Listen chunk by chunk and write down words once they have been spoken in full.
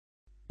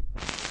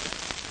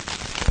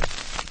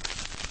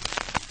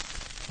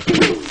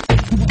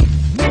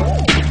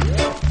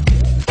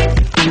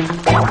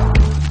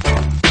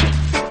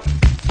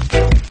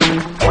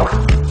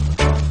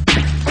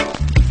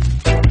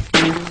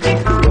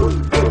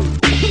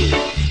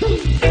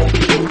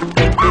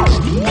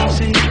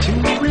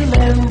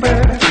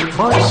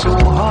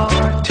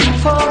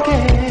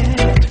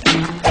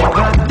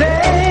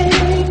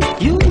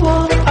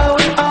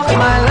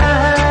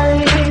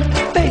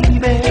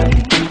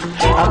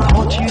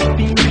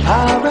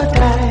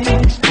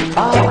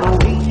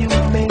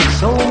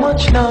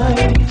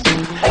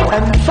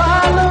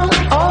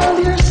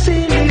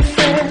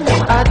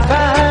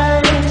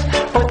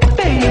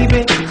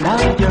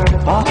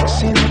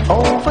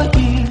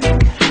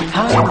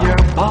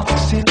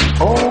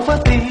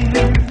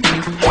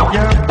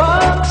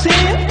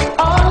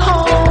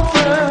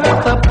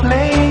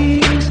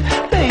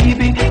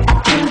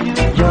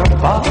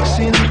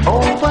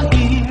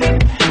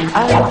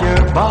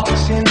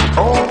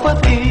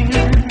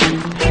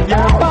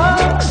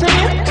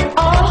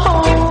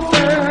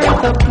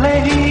the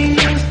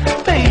place,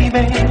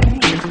 baby.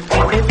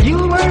 If you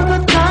were the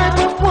type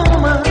of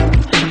woman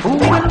who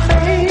will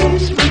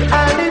face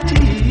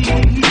reality,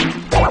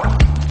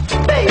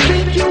 baby,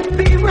 you'd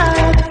be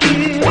right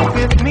here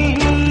with me,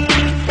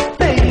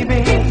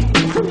 baby.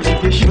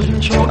 You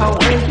shouldn't throw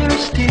away your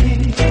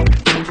stick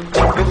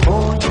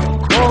before you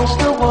cross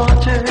the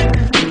water.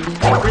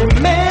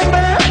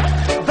 Remember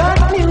that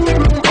new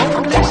room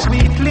only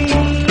sweetly,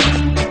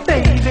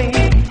 baby,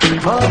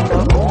 but the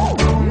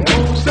old room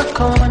knows the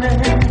corner.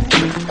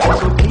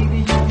 So baby,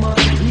 you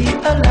must be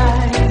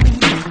alive,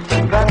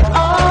 that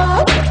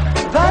all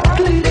that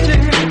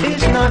glitter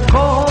is not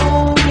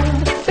gold,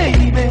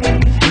 baby.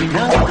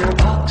 Now you're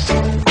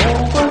boxing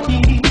over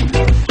here,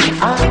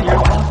 and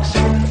you're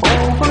boxing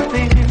over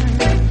there.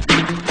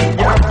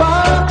 You're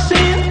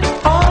boxing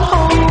all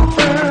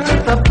over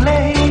the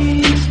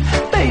place,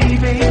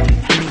 baby.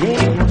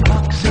 Yeah, you're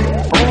boxing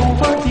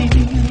over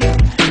here,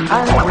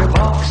 and you're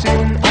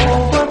boxing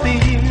over there.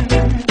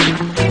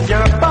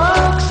 You're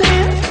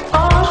boxing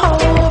all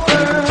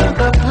over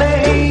the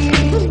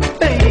place,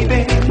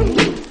 baby.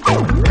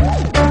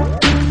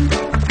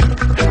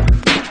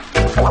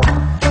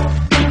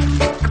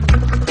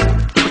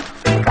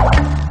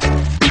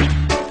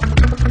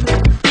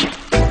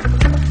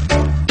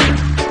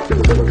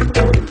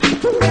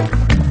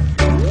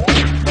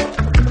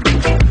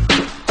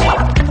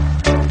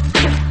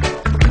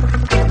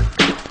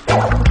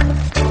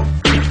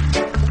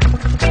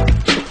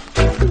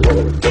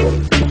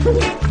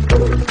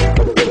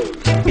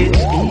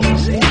 It's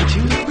easy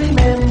to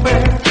remember,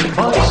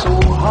 but so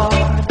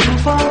hard to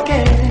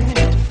forget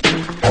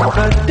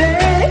the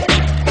day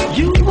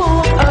you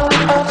walked out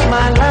of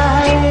my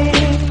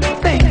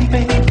life,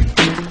 baby.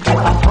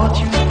 I thought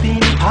you'd be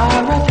in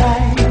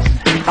paradise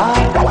by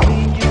the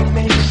way you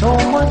make so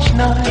much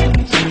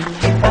noise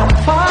and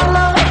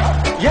follow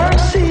your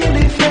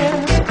silly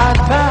friends'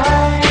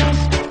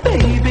 advice,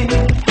 baby.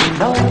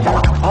 Now you're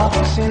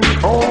boxing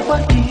over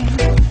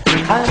here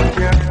and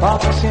you're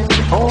boxing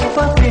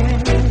over there.